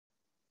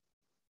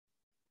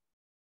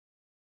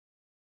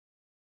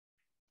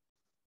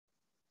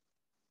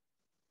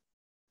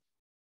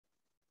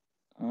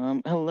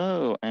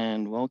Hello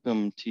and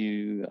welcome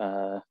to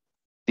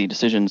the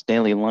Decisions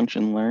Daily Lunch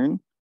and Learn.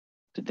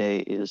 Today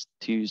is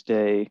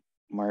Tuesday,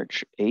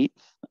 March 8th,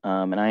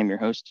 and I am your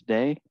host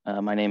today.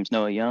 My name is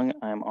Noah Young.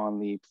 I'm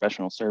on the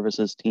professional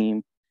services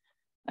team.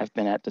 I've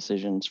been at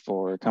Decisions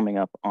for coming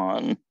up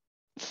on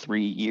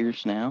 3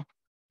 years now.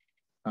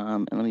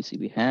 And let me see,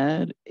 we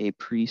had a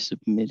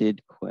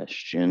pre-submitted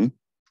question.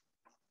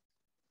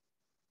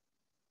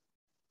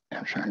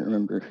 I'm trying to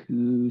remember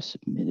who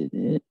submitted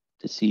it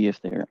to see if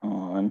they're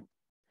on.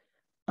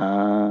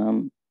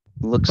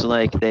 Looks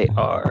like they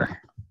are.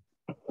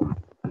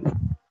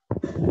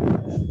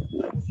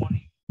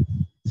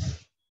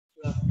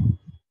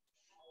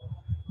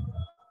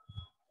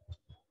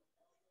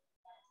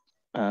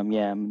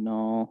 Yeah,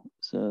 no.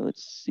 So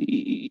let's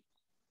see.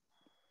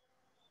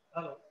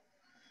 So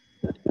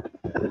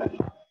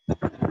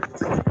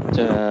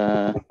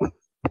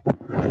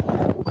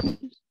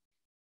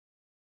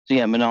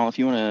yeah, Manal, if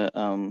you want to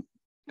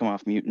come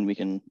off mute and we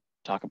can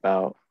talk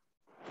about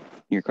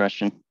your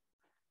question.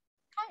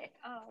 Hi.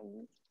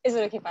 Is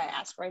it okay if I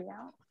ask right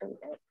now?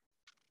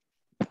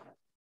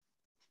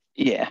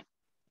 Yeah.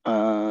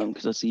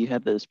 Because let's see, you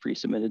had this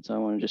pre-submitted, so I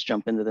want to just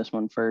jump into this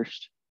one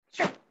first.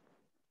 Sure.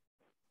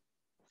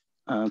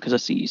 Because I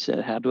see you said,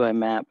 how do I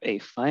map a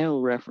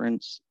file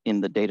reference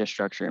in the data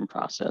structure and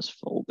process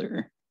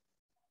folder?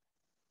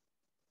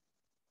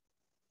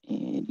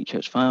 And you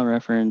chose file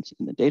reference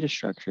in the data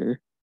structure.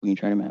 When you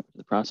try to map it to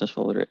the process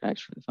folder, it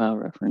asks for the file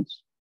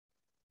reference.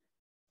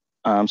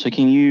 So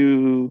can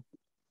you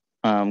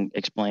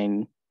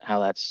explain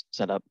how that's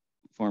set up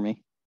for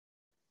me?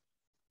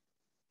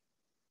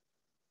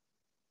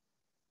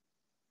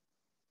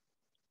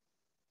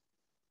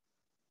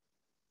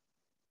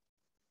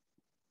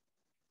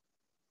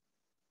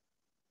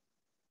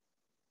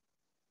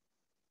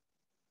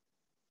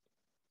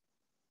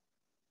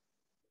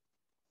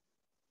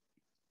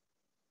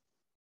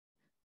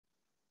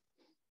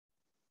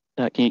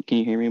 Can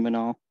you hear me,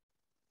 Manal?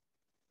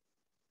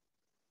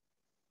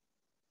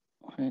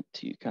 I want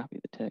to copy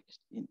the text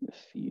in the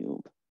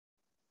field,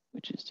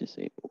 which is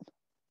disabled.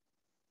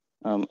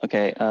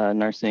 Okay,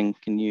 Narsing,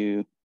 can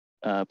you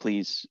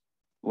please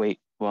wait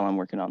while I'm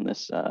working on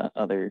this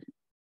other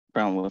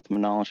problem with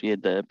Manal? She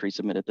had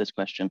pre-submitted this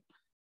question.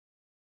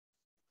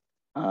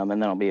 And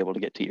then I'll be able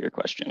to get to your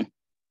question.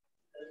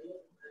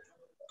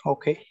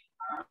 Okay.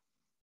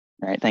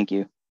 All right, thank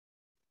you.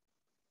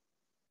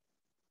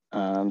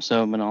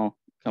 So Manal,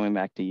 coming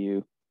back to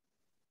you.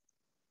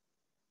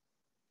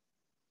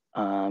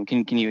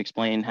 Can you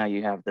explain how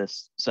you have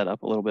this set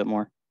up a little bit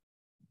more?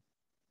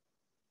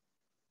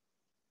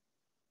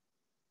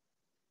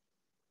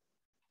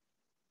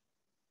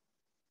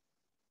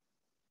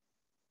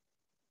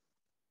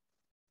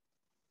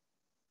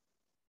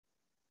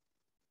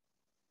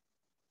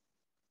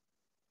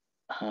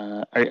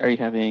 Are you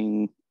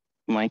having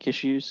mic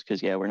issues?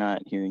 Because yeah, we're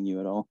not hearing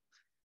you at all.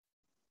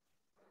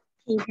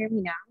 Can you hear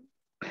me now?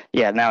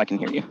 Yeah, now I can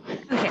hear you.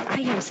 Okay,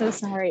 I am so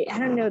sorry. I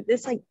don't know.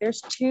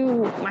 There's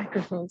two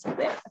microphones up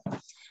there.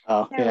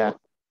 Oh, so, yeah.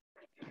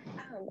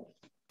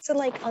 So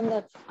like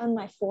on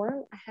my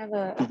form, I have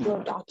a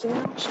little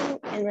document option,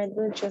 and rather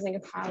than choosing a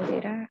file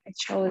data, I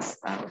chose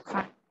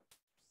file.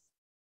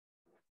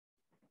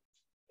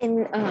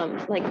 In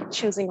like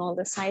choosing all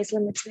the size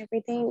limits and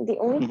everything. The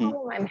only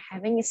problem I'm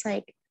having is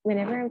like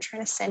whenever I'm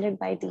trying to send it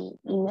by the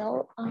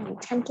email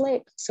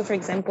template. So for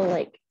example,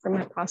 like for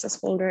my process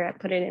folder, I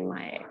put it in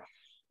my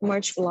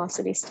merge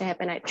velocity step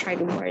and I try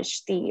to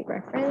merge the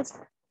reference.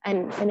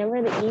 And whenever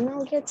the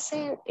email gets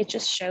sent, it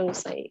just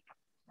shows like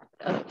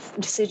a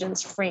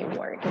decisions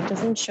framework. It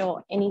doesn't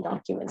show any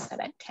documents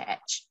that I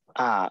attach.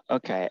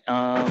 Okay.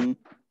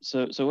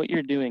 So what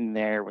you're doing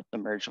there with the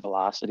merge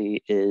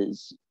velocity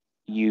is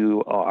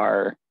you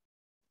are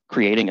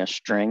creating a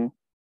string.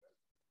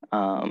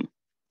 And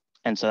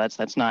so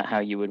that's not how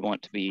you would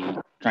want to be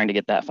trying to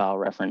get that file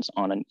reference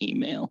on an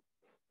email.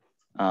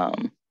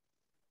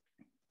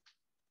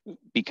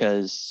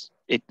 Because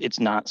it's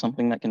not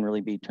something that can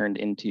really be turned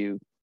into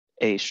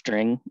a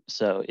string.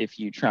 So if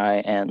you try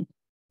and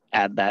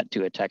add that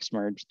to a text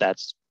merge,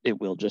 it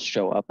will just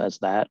show up as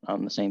that.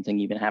 The same thing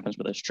even happens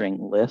with a string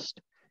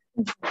list.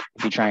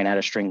 If you try and add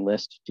a string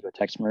list to a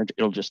text merge,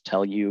 it'll just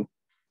tell you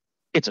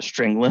it's a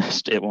string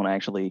list. It won't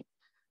actually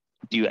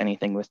do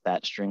anything with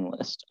that string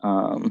list.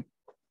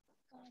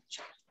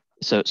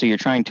 So you're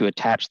trying to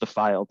attach the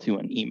file to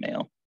an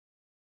email.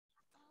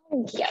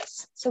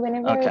 Yes. So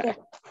whenever the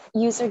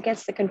user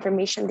gets the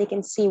confirmation, they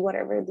can see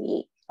whatever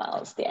the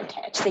files they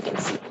attach, they can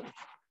see.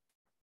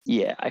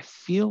 Yeah, I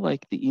feel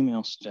like the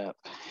email step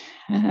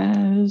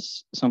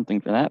has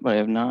something for that, but I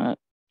have not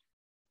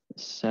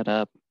set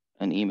up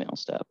an email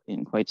step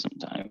in quite some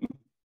time.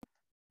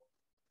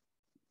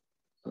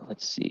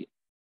 Let's see.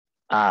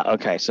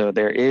 Okay, so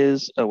there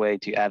is a way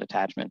to add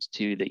attachments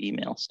to the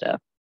email step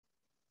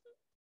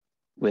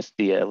with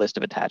the list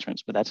of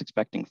attachments, but that's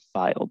expecting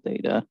file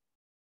data.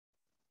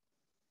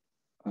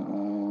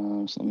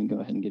 So let me go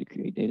ahead and get a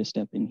create data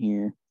step in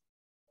here.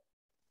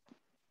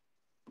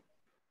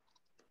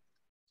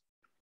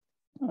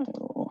 I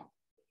will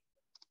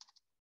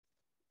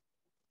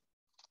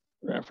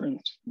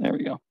reference. There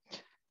we go.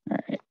 All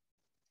right.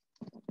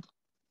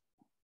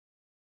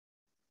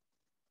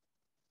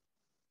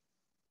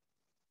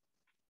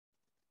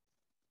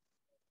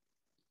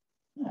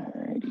 All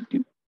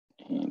righty,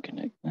 and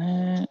connect that.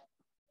 And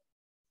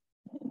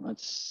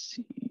let's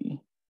see.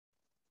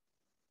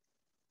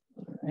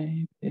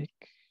 Array, pick,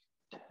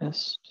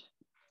 test.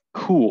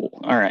 Cool.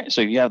 All right.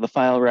 So you have the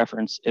file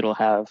reference. It'll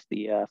have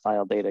the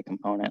file data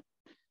component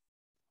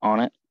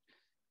on it.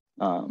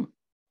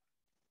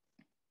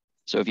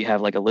 So if you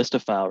have like a list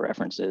of file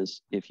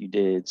references, if you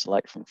did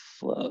select from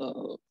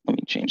flow, let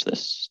me change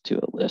this to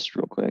a list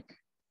real quick.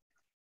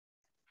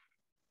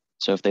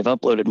 So if they've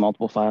uploaded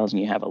multiple files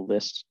and you have a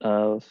list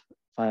of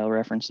file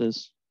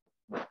references,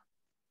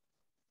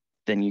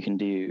 then you can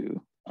do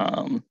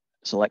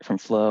select from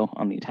flow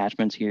on the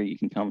attachments here. You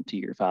can come to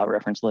your file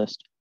reference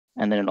list,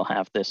 and then it'll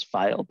have this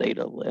file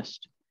data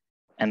list,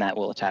 and that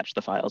will attach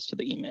the files to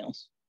the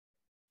emails.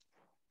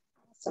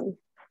 Awesome.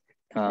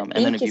 And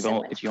then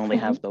if you only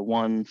have the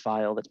one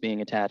file that's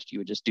being attached, you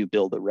would just do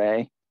build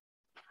array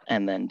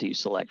and then do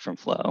select from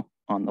flow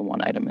on the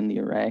one item in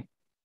the array.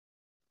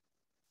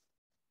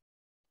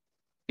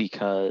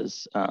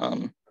 Because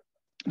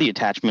the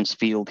attachments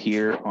field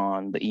here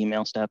on the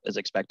email step is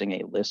expecting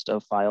a list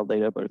of file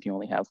data, but if you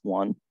only have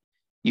one,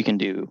 you can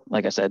do,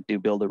 like I said, do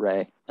build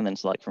array and then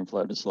select from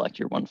flow to select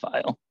your one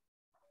file.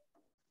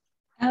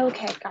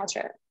 Okay,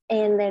 gotcha.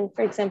 And then,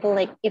 for example,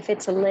 like if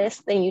it's a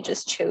list, then you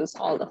just choose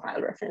all the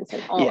file reference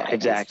and all. Yeah,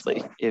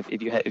 exactly.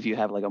 If you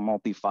have like a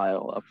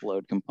multi-file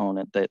upload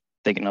component that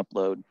they can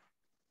upload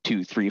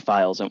 2-3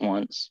 files at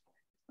once,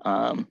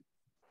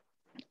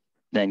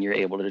 then you're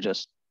able to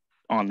just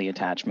on the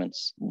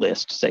attachments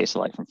list, say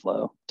select from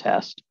flow,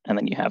 test, and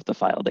then you have the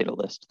file data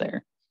list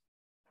there.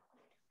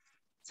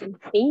 So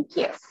thank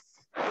you.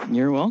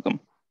 You're welcome.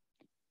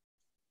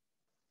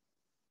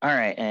 All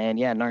right, and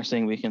yeah,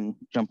 Narsing, we can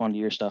jump onto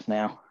your stuff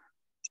now.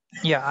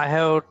 Yeah, I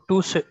have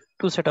two set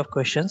of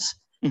questions.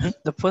 Mm-hmm.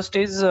 The first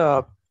is,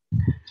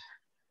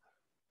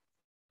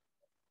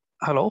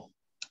 hello?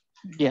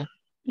 Yeah,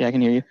 I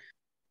can hear you.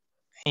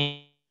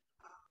 Can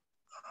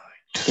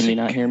you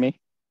not hear me?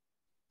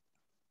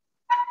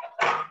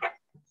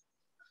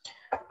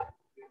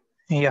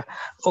 Yeah,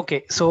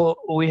 okay, so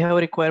we have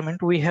a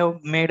requirement. We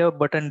have made a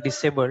button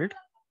disabled,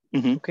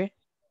 okay?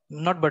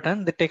 Not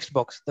button, the text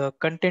box, the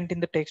content in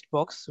the text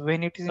box.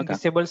 When it is in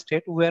disabled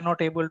state, we are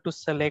not able to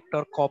select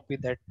or copy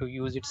that to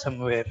use it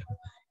somewhere.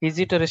 Is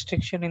it a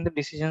restriction in the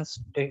decisions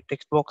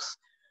text box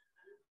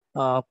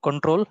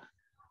control?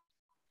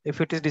 If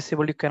it is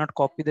disabled, you cannot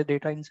copy the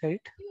data inside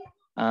it?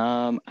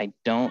 I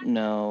don't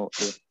know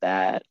if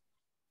that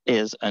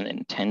is an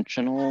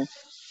intentional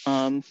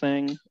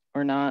thing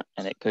or not,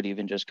 and it could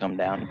even just come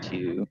down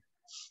to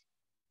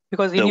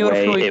because in your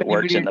flow it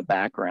works in the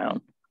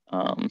background.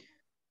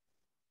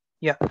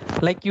 Yeah,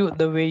 like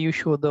the way you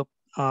show the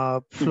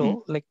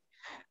flow, like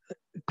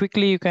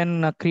quickly you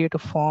can create a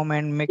form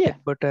and make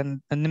that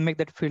button and then make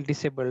that field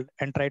disabled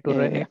and try to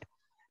run it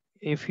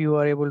if you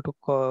are able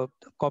to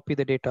copy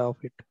the data of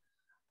it.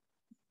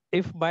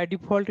 If by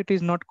default it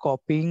is not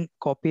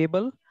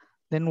copyable,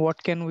 then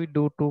what can we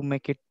do to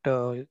make it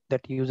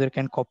that user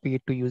can copy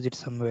it to use it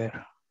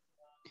somewhere?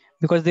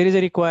 Because there is a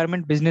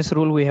requirement business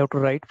rule we have to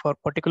write for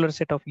particular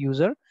set of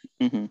user.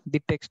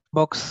 The text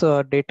box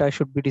data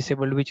should be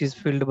disabled, which is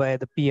filled by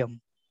the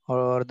PM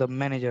or the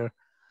manager.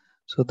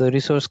 So the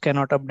resource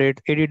cannot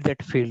edit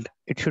that field.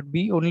 It should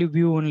be only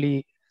view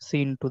only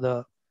seen to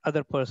the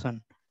other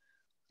person.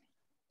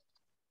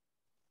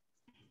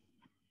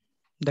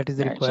 That is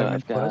the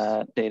requirement so for us.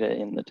 I've got data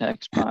in the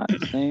text box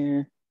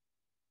there.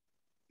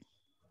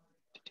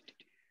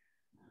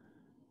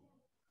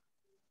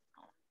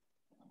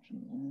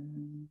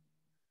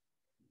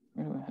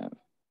 Where do I have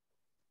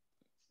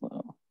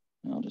flow?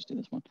 I'll just do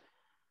this one.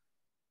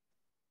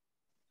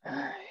 All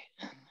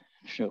right,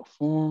 show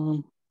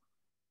form,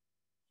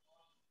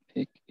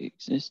 pick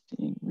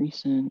existing,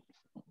 recent,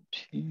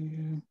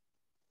 to.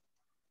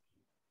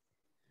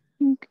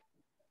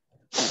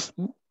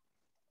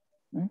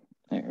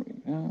 There we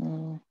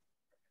go.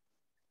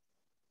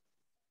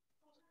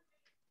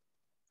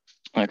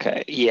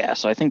 Okay, yeah,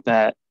 so I think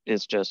that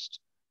is just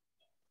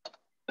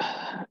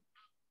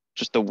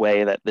the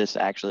way that this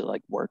actually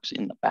like works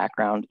in the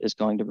background is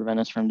going to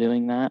prevent us from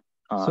doing that.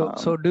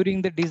 So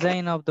during the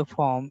design of the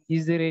form,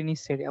 is there any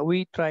setting?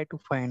 We tried to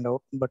find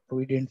out, but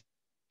we didn't.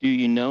 Do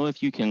you know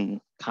if you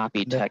can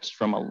copy text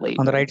from a label?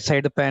 On the right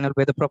side, the panel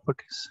where the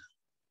properties.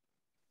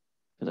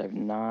 Because I've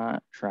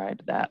not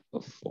tried that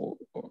before.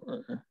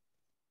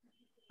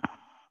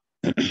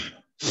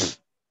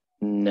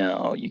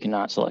 No, you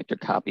cannot select or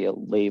copy a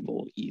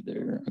label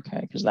either.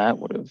 Okay, because that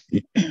would have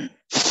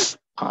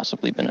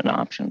possibly been an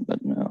option, but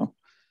no.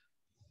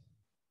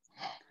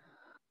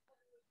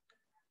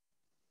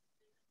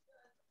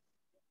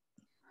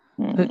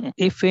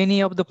 If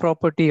any of the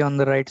property on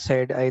the right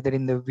side, either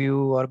in the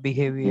view or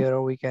behavior,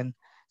 or we can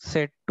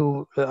set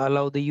to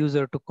allow the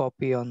user to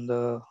copy on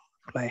the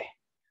fly,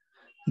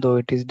 though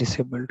it is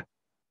disabled.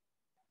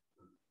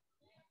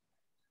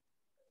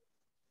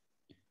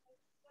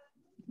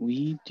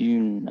 We do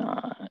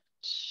not.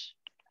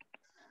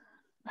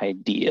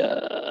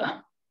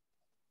 Idea.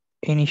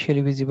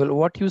 Initially visible.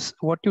 What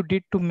you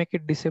did to make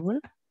it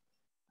disabled?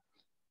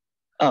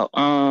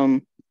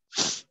 Oh,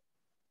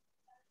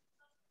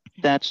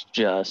 that's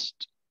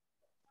just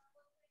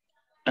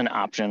an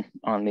option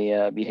on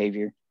the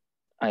behavior.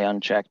 I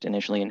unchecked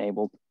initially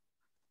enabled.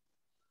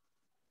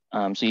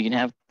 So you can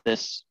have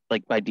this,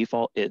 like by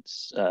default,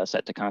 it's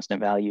set to constant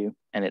value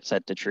and it's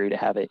set to true to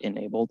have it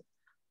enabled.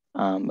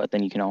 But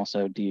then you can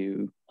also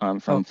do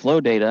from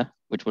flow data,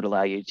 which would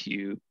allow you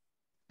to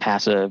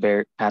pass a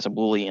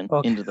Boolean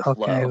into the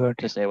flow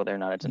to say whether or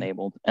not it's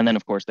enabled. And then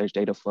of course there's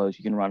data flows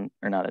you can run,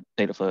 or not a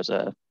data flows,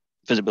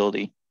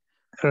 visibility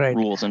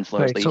rules and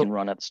flows that you can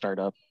run at the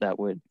startup that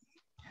would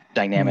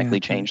dynamically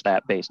change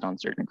that based on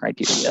certain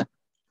criteria.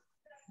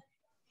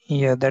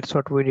 Yeah, that's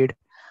what we did.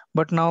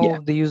 But now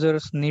the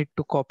users need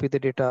to copy the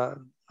data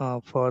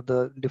for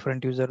the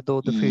different user, though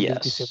the field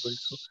is disabled.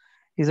 So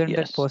isn't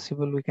that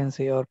possible, we can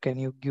say, or can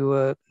you give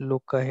a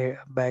look ahead,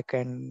 back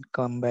and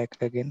come back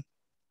again?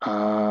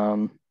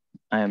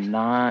 I am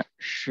not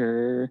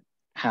sure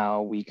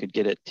how we could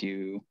get it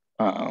to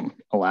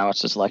allow us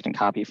to select and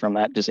copy from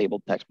that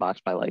disabled text box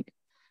by like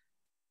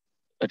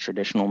a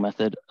traditional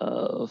method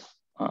of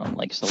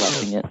like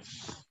selecting it,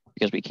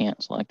 because we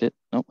can't select it.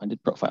 Nope, I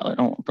did profiler. I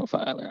don't want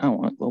profiler. I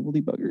want global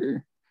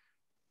debugger.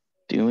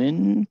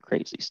 Doing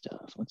crazy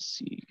stuff. Let's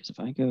see, because if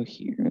I go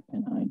here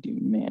and I do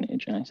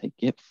manage and I say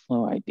get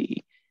flow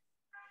ID,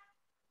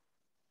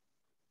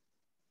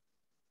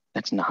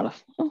 that's not a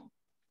flow.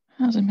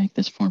 How does it make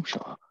this form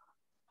show up?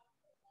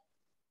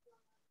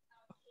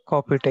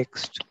 Copy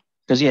text.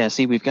 Because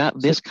see, we've got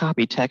this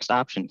copy text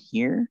option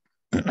here.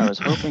 I was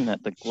hoping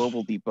that the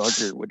global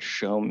debugger would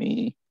show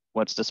me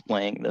what's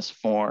displaying this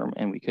form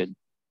and we could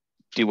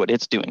do what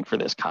it's doing for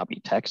this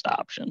copy text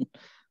option.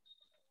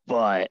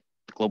 But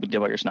the global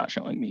debugger is not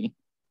showing me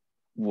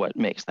what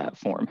makes that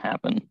form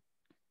happen.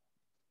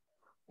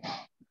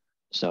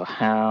 So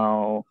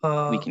how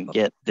we can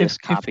get this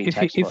copy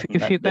text button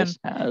that this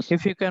has.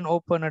 If you can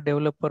open a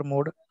developer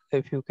mode,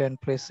 if you can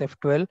press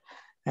F12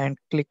 and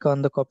click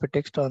on the copy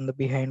text on the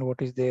behind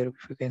what is there,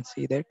 if you can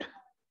see that.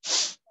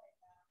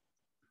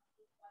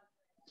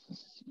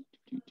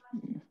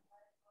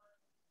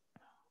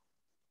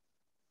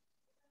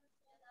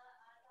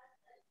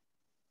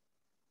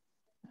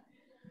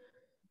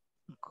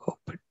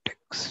 Copy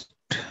text.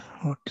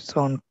 What is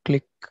on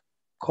click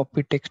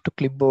copy text to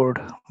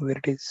clipboard? Where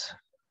it is?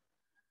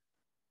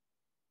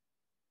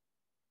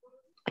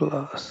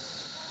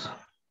 Class.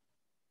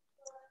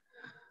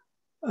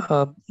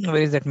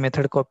 Where is that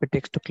method copy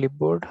text to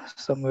clipboard?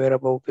 Somewhere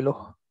above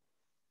below.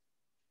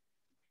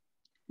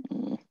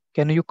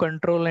 Can you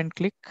control and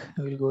click?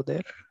 We'll go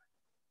there.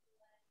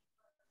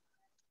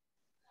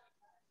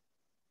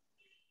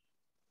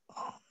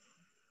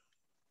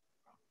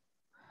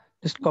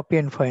 Just copy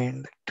and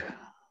find it.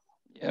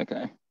 Yeah,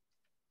 okay.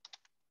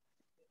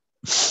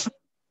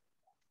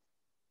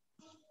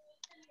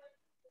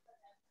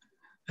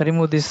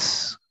 Remove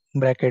this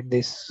bracket,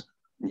 this.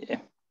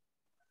 Yeah.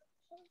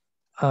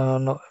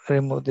 No,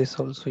 remove this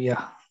also.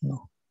 Yeah,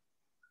 no.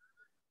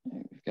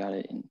 We've got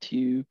it in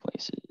 2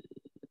 places.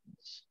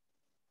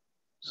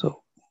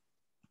 So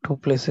 2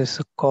 places,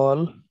 a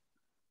call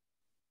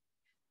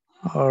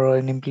or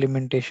an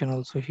implementation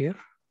also here.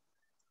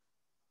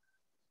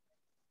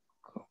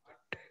 Copy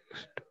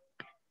text,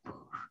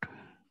 clipboard.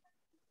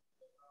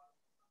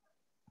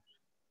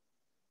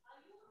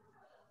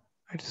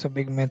 It's a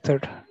big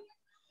method,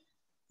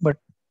 but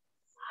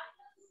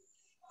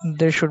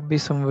there should be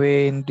some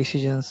way in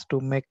decisions to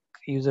make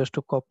users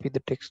to copy the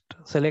text,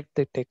 select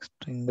the text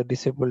in the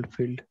disabled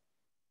field.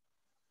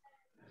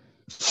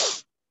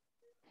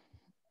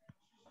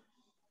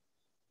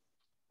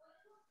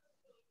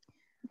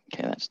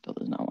 Okay, that still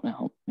does not want to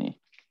help me.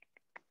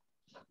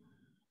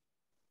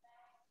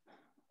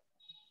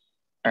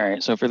 All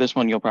right, so for this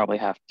one, you'll probably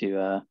have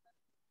to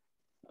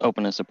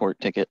open a support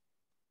ticket.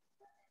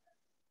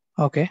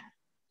 Okay.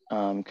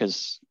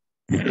 Because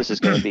this is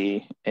going to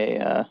be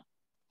a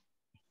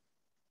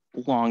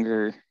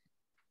longer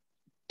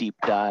deep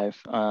dive,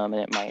 and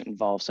it might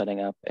involve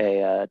setting up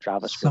a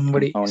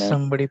JavaScript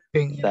component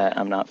that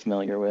I'm not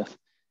familiar with.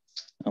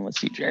 Let's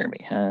see,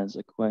 Jeremy has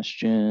a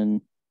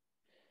question.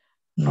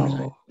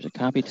 No, there's a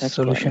copy text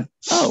solution.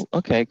 Button. Oh,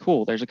 okay,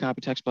 cool. There's a copy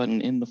text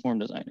button in the form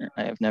designer.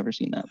 I have never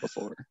seen that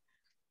before.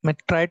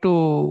 Try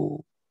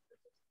to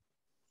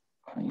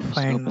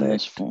find open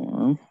this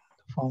form.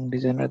 Form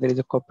designer, there is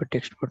a copy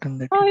text button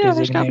that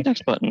there's a copy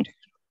text button.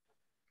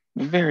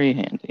 Very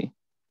handy.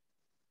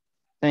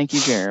 Thank you,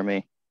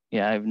 Jeremy.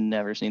 Yeah, I've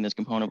never seen this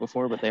component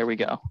before, but there we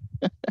go.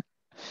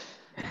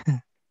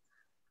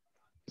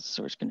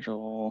 Source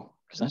control,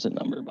 because that's a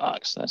number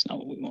box. That's not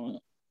what we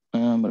want.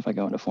 But if I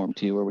go into form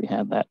 2 where we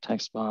had that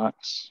text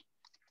box,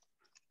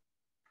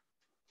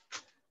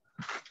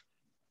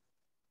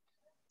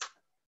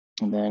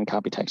 and then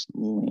copy text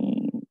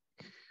link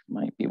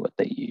might be what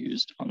they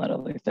used on that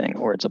other thing,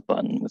 or it's a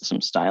button with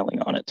some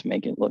styling on it to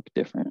make it look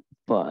different,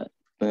 but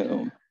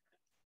boom.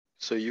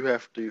 So you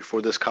have to,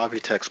 for this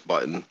copy text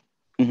button,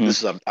 Mhm.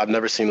 this is, I've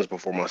never seen this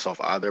before myself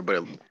either,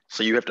 but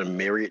so you have to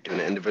marry it to an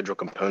individual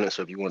component.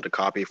 So if you want to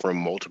copy from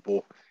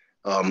multiple,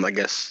 I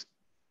guess,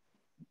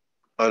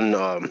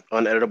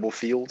 uneditable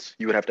fields,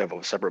 you would have to have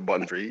a separate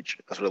button for each.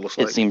 That's what it looks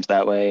like. It seems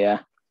that way, yeah.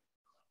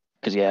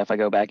 Because yeah, if I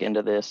go back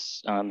into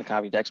this, the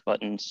copy text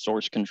button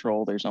source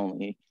control, there's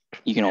only,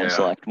 you can only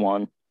select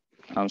one.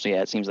 So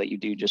yeah, it seems like you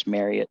do just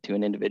marry it to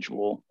an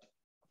individual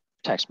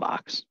text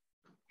box.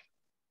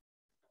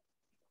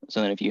 So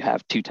then if you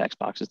have two text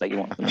boxes that you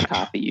want them to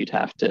copy, you'd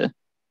have to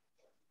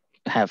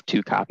have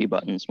two copy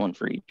buttons, one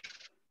for each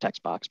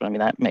text box. But I mean,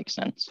 that makes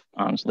sense,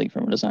 honestly,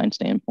 from a design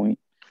standpoint.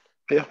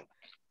 Yeah.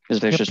 Because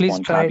if there's just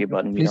one copy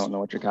button, you don't know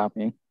what you're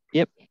copying.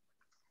 Yep.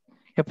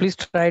 Yeah, please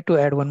try to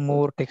add one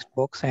more text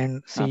box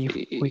and see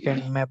if we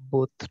can map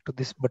both to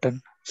this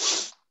button.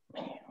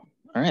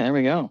 All right, there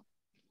we go.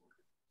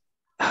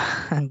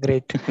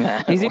 Great.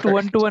 Is it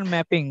one-to-one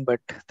mapping?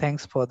 But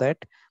thanks for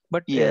that.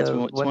 But yeah, it's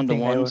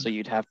one-to-one, so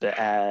you'd have to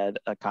add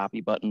a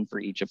copy button for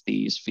each of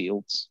these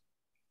fields.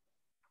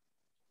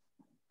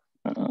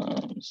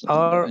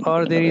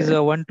 Or there is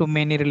a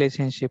one-to-many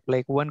relationship,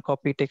 like one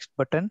copy text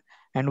button,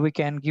 and we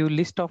can give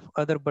list of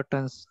other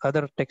buttons,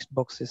 other text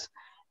boxes.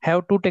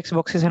 Have two text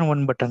boxes and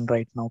one button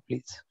right now,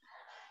 please.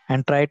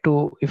 And try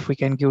to, if we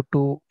can give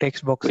two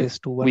text boxes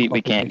to one copy.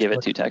 We can't give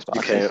it two text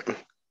boxes. You can't.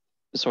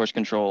 The source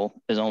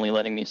control is only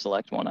letting me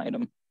select one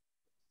item.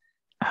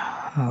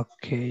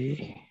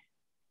 Okay.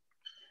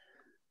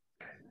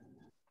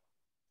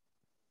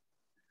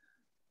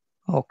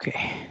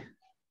 Okay.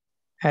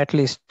 At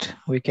least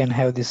we can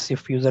have this.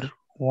 If user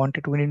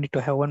wanted, we need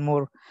to have one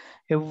more.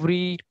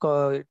 Every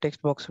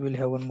text box will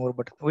have one more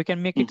button. We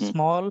can make it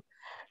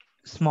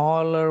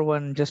smaller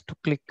one just to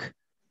click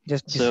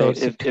just beside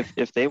it.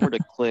 If they were to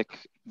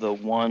click the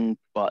one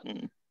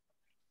button,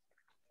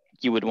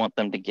 you would want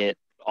them to get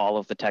all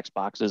of the text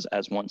boxes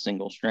as one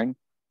single string.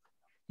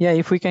 Yeah,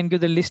 if we can give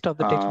the list of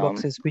the text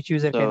boxes which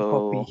user can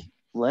copy.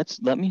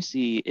 Let me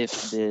see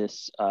if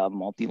this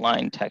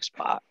multi-line text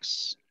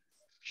box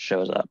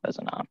shows up as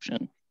an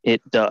option.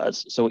 It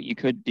does. So what you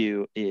could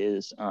do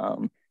is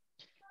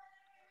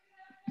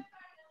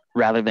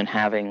rather than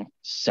having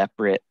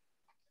separate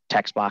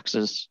text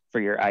boxes for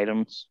your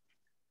items,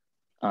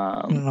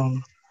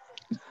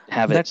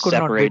 have it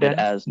separated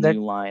as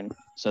new line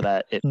so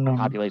that it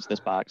populates this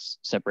box,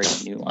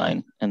 separates new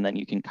line, and then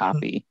you can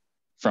copy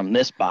from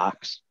this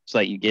box so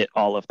that you get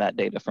all of that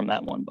data from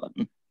that one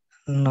button.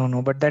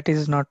 No, but that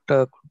is not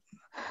the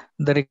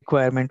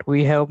requirement.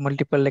 We have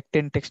multiple, like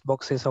 10 text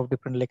boxes of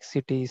different, like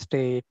city,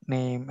 state,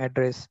 name,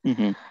 address,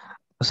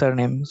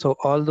 surname. So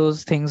all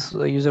those things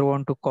the user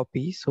want to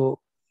copy.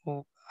 So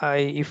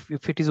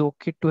if it is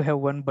okay to have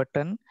one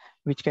button,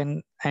 which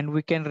can, and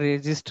we can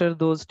register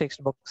those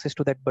text boxes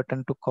to that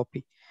button to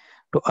copy,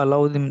 to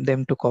allow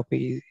them to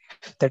copy.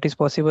 If that is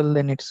possible,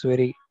 then it's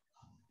very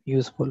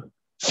useful.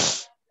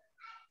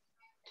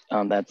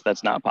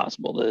 That's not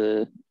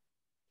possible.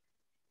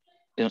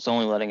 It's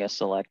only letting us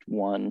select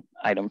one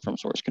item from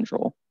source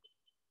control.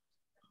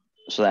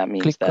 So that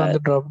means click on the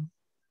drop.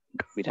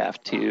 We'd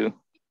have to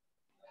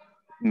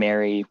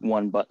marry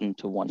one button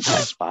to one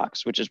text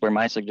box, which is where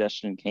my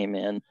suggestion came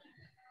in,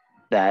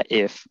 that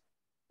if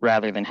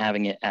rather than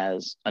having it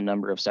as a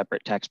number of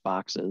separate text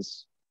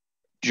boxes,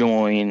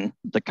 join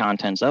the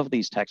contents of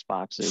these text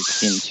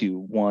boxes into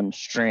one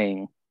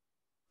string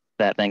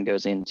that then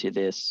goes into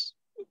this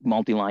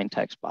multi-line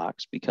text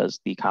box, because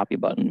the copy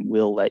button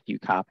will let you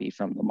copy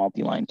from the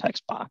multi-line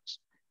text box.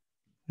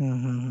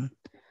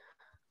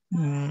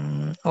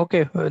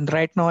 Okay,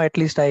 right now at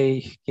least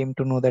I came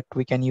to know that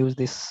we can use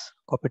this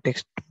copy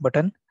text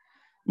button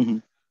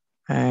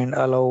and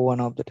allow one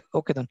of the.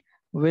 Okay, then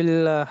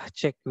we'll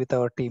check with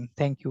our team.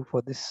 Thank you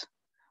for this.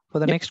 For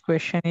the next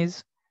question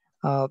is,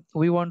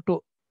 we want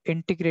to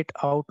integrate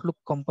Outlook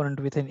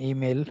component with an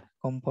email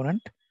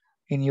component.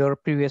 In your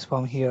previous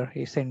form here,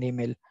 you send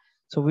email.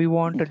 So we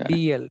want a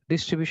DL,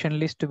 distribution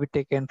list, to be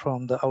taken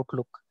from the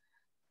Outlook,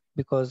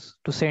 because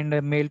to send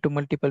a mail to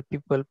multiple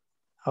people,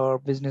 our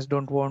business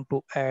don't want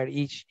to add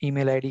each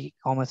email ID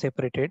comma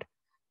separated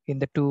in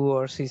the to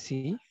or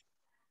CC.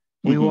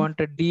 We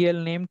want a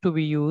DL name to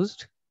be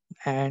used,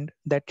 and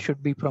that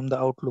should be from the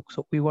Outlook.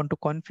 So we want to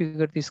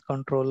configure this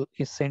control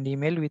is send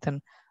email with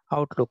an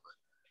Outlook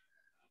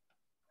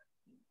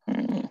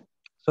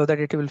so that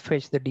it will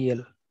fetch the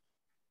DL.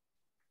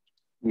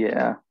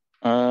 Yeah.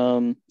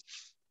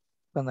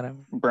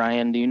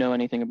 Brian, do you know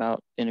anything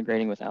about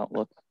integrating with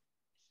Outlook?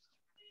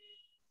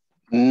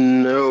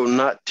 No,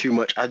 not too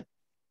much. I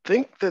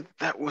think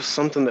that was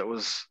something that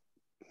was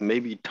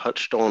maybe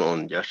touched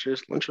on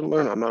yesterday's Lunch and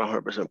Learn. I'm not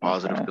 100%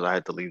 positive because I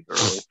had to leave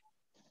early.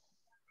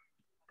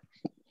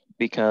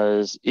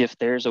 Because if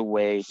there's a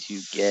way to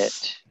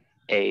get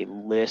a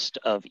list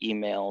of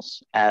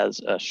emails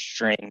as a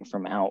string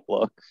from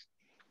Outlook,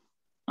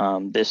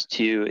 this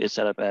too is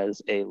set up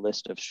as a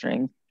list of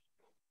string.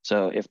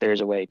 So if there's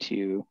a way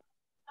to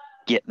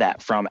get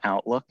that from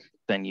Outlook,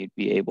 then you'd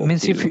be able to.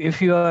 Means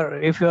if you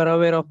are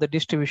aware of the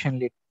distribution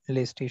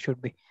list. It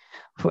should be.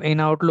 In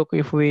Outlook,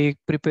 if we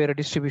prepare a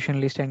distribution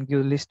list and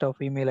give list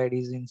of email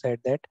IDs inside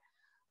that,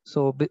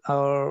 so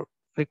our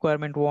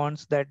requirement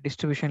wants that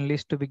distribution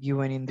list to be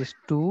given in this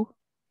to,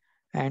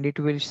 and it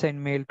will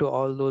send mail to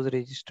all those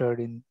registered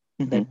in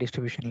that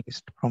distribution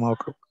list from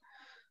Outlook.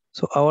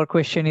 So our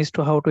question is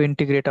to how to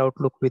integrate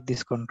Outlook with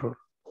this control.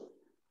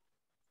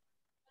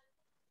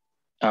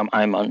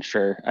 I'm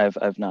unsure.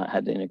 I've not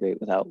had to integrate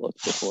with Outlook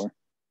before.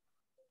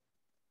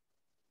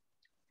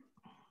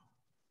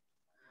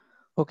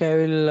 Okay, I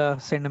will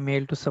send a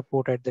mail to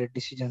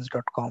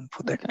support@decisions.com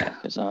for that. Okay,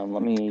 because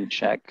let me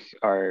check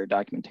our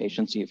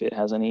documentation, see if it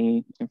has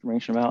any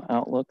information about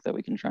Outlook that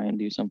we can try and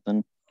do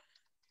something.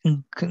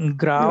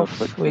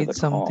 Graph with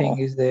something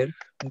is there,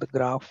 the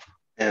graph.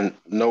 And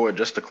Noah,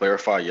 just to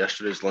clarify,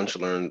 yesterday's Lunch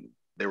and Learn,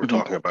 they were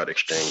talking about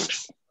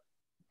Exchange.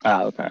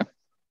 Ah, okay.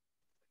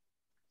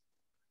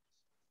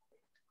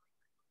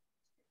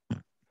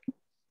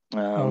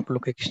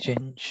 Outlook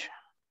Exchange.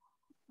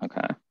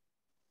 Okay.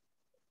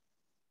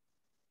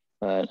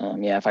 But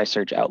yeah, if I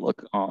search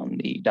Outlook on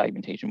the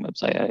documentation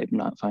website, I'm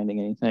not finding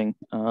anything.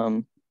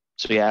 So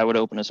yeah, I would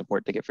open a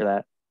support ticket for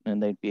that,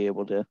 and they'd be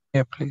able to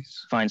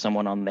please find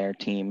someone on their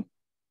team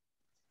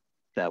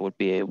that would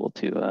be able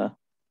to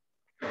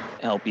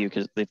help you,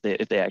 because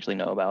if they actually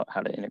know about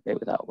how to integrate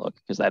with Outlook,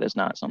 because that is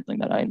not something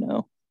that I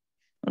know,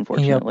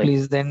 unfortunately. Yeah,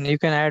 please. Then you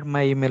can add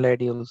my email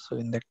ID also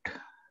in that.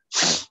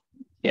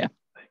 Yeah.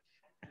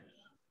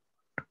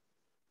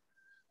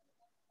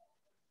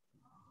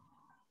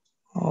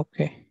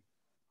 Okay.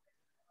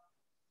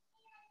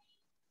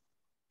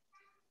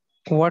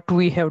 What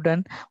we have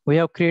done, we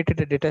have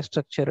created a data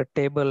structure, a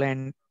table,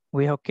 and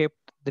we have kept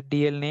the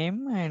DL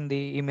name and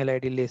the email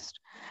ID list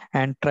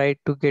and tried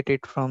to get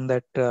it from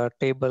that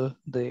table,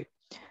 the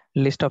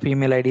list of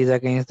email IDs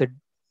against the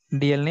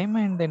DL name,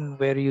 and then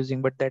we're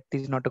using, but that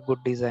is not a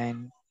good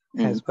design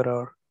as per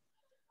our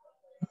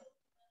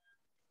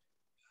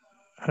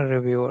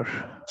reviewer.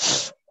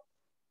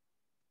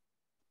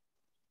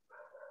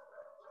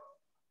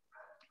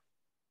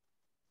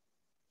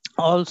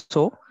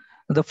 Also,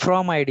 the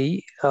from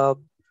ID,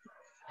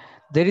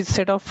 there is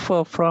set of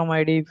from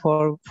ID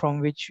from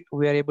which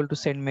we are able to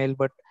send mail,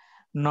 but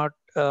not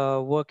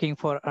working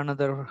for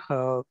another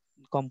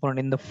component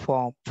in the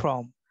from.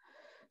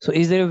 So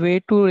is there a way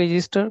to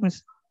register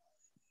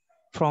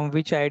from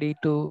which ID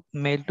to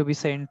mail to be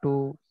sent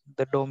to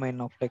the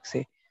domain of, like,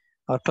 say,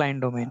 our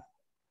client domain?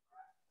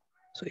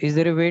 So is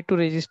there a way to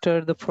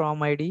register the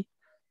from ID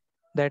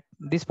that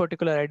this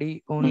particular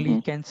ID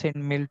only can send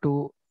mail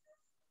to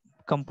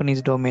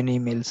company's domain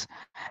emails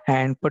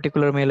and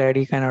particular mail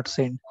ID cannot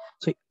send?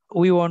 So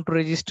we want to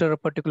register a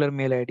particular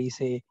mail ID,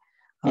 say,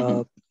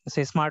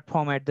 say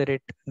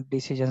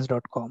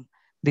smartform@decisions.com.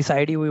 This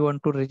ID we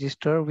want to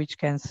register, which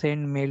can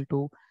send mail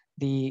to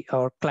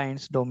our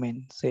client's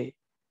domain, say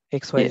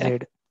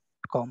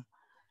xyz.com.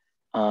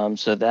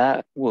 So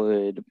that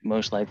would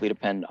most likely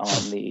depend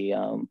on the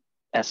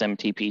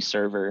SMTP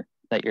server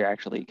that you're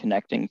actually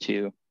connecting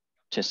to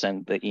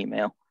send the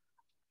email.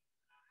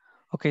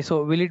 Okay,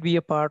 so will it be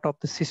a part of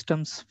the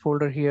systems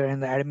folder here,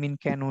 and the admin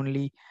can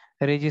only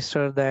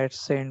register that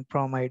send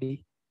from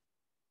ID?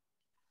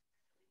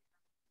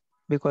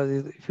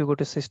 Because if you go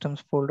to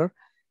systems folder,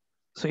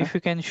 so if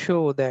you can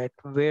show that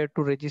where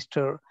to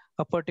register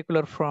a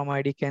particular from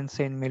ID can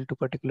send mail to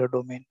particular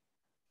domain.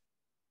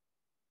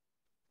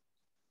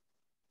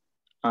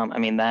 I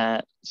mean,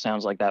 that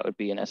sounds like that would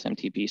be an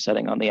SMTP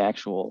setting on the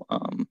actual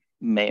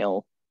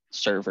mail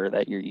server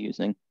that you're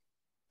using.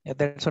 Yeah,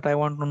 that's what I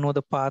want to know,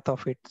 the path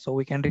of it. So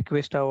we can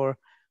request our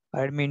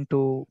admin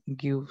to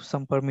give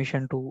some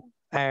permission to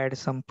add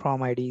some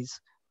from IDs,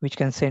 which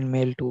can send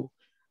mail to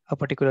a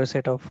particular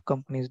set of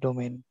company's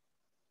domain.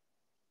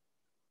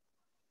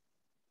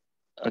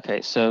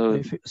 Okay, so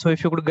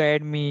if you could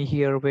guide me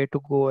here where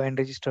to go and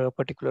register a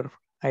particular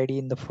ID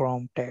in the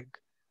from tag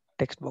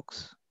text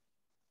box.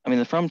 I mean,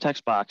 the from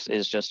text box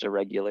is just a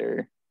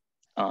regular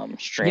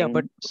string. Yeah,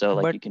 but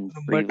you can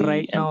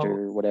freely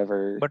enter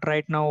whatever. But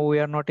right now we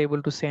are not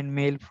able to send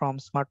mail from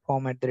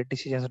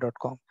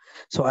smartform@decisions.com.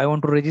 So I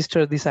want to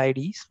register this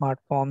ID,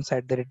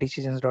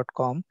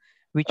 smartforms@decisions.com,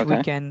 which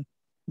we can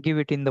give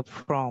it in the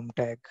from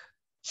tag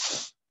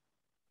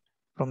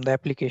from the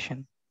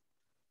application.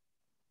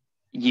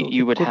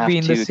 You would have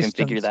to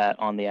configure that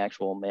on the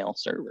actual mail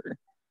server.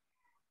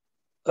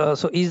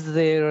 So is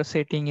there a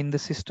setting in the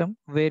system?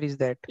 Where is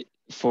that?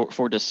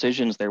 For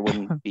decisions, there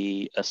wouldn't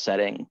be a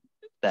setting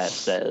that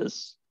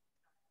says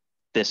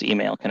this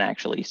email can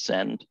actually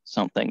send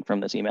something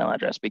from this email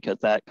address, because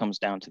that comes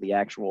down to the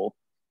actual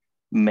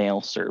mail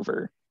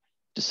server.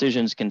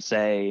 Decisions can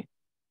say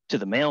to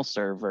the mail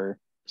server,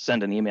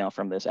 send an email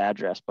from this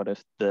address, but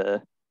if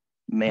the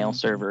mail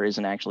server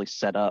isn't actually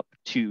set up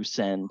to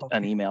send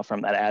an email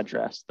from that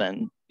address,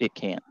 then it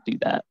can't do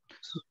that.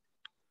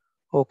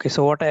 Okay,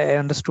 so what I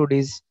understood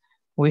is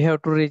we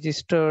have to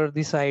register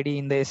this ID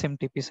in the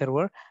SMTP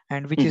server,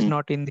 and which is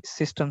not in the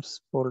systems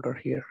folder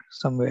here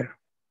somewhere.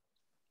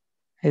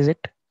 Is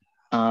it?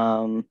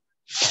 I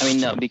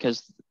mean, no,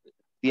 because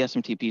the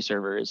SMTP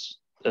server is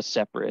a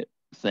separate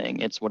thing.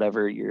 It's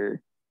whatever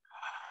you're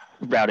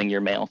routing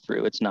your mail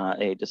through. It's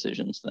not a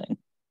decisions thing.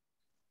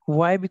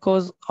 Why?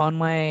 Because on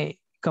my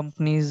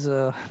company's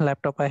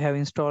laptop, I have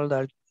installed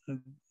the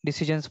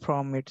decisions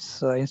from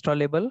its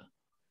installable.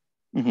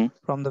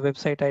 From the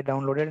website I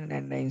downloaded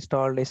and I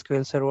installed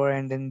SQL Server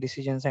and then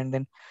decisions, and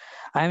then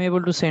I'm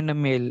able to send a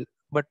mail.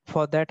 But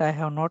for that, I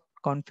have not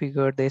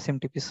configured the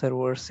SMTP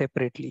server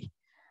separately.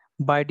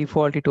 By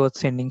default, it was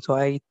sending. So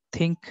I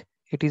think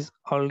it is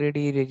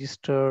already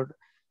registered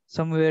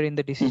somewhere in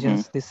the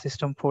decisions, this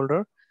system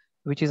folder,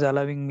 which is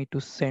allowing me to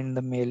send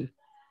the mail.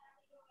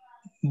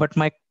 But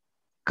my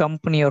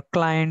company or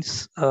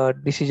clients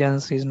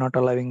decisions is not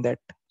allowing that.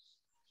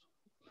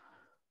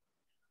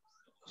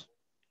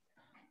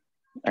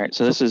 All right,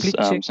 so this is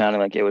sounding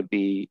like it would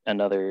be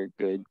another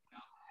good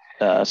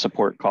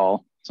support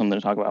call, something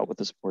to talk about with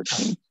the support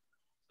team.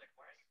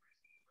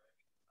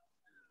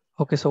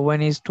 Okay, so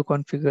one is to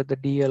configure the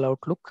DL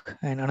Outlook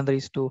and another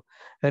is to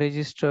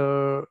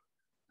register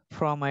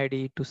from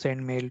ID to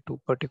send mail to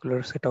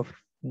particular set of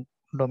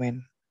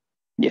domain.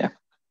 Yeah.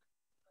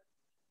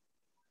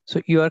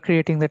 So you are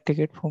creating that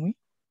ticket for me?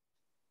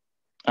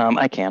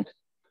 I can.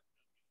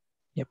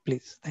 Yeah,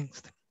 please.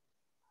 Thanks.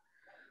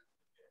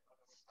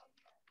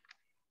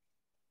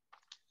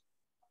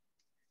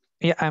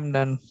 Yeah, I'm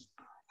done.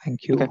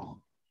 Thank you. Okay.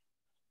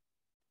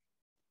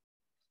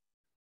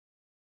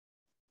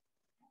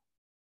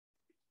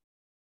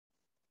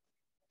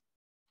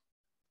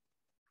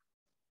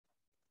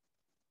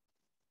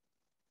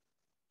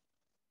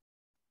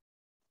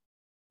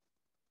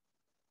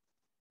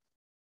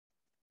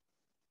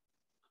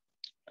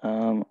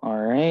 All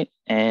right.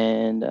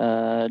 And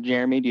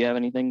Jeremy, do you have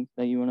anything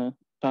that you want to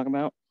talk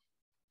about?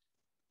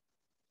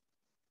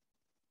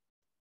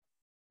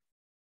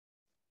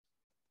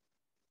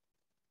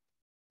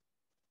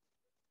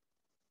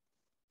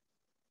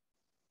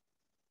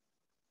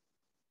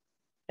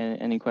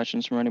 Any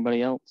questions from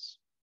anybody else?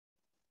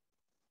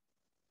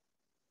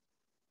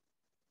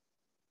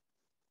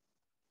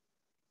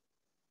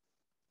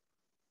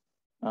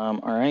 All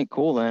right,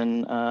 cool.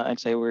 Then I'd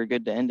say we're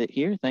good to end it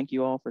here. Thank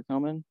you all for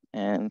coming,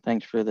 and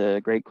thanks for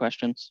the great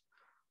questions.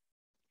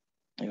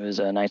 It was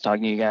nice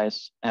talking to you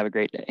guys. Have a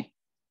great day.